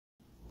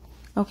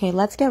Okay,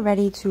 let's get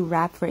ready to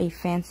wrap for a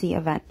fancy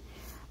event.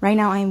 Right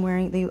now I'm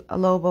wearing the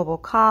low bobo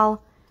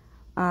caul.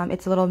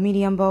 It's a little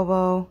medium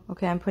bobo.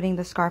 Okay, I'm putting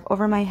the scarf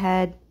over my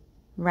head,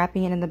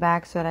 wrapping it in the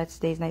back so that it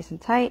stays nice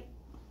and tight.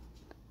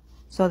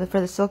 So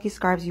for the silky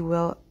scarves, you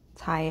will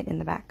tie it in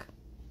the back.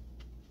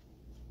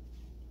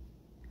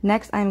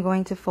 Next, I'm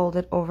going to fold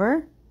it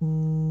over.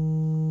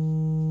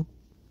 I'm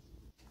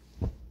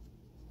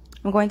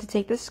going to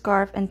take this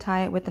scarf and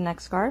tie it with the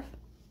next scarf.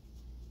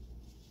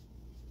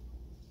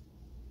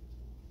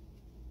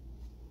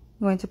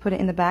 I'm going to put it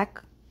in the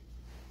back,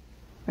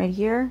 right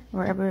here,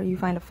 wherever you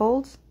find the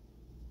folds.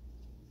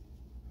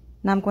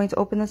 Now I'm going to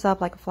open this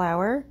up like a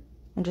flower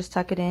and just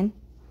tuck it in.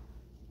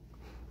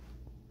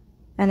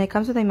 And it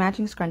comes with a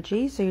matching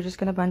scrunchie, so you're just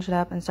going to bunch it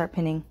up and start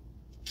pinning.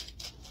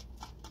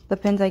 The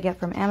pins I get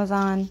from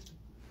Amazon.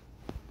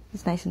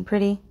 It's nice and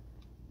pretty.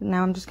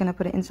 Now I'm just going to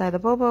put it inside the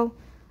bobo.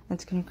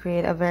 It's going to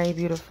create a very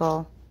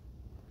beautiful,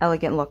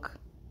 elegant look.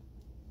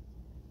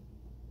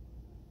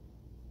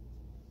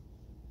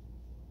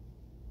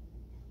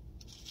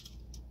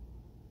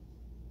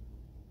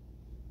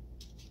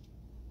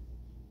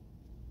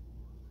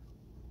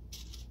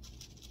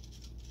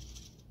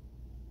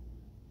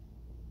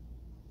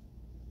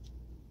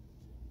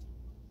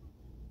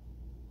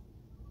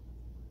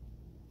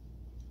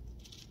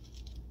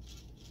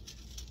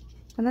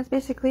 And that's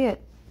basically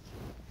it.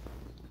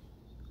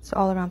 It's an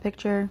all-around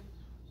picture.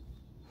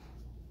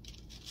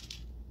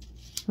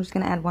 I'm just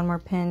going to add one more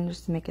pin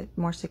just to make it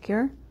more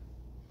secure.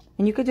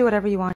 And you could do whatever you want.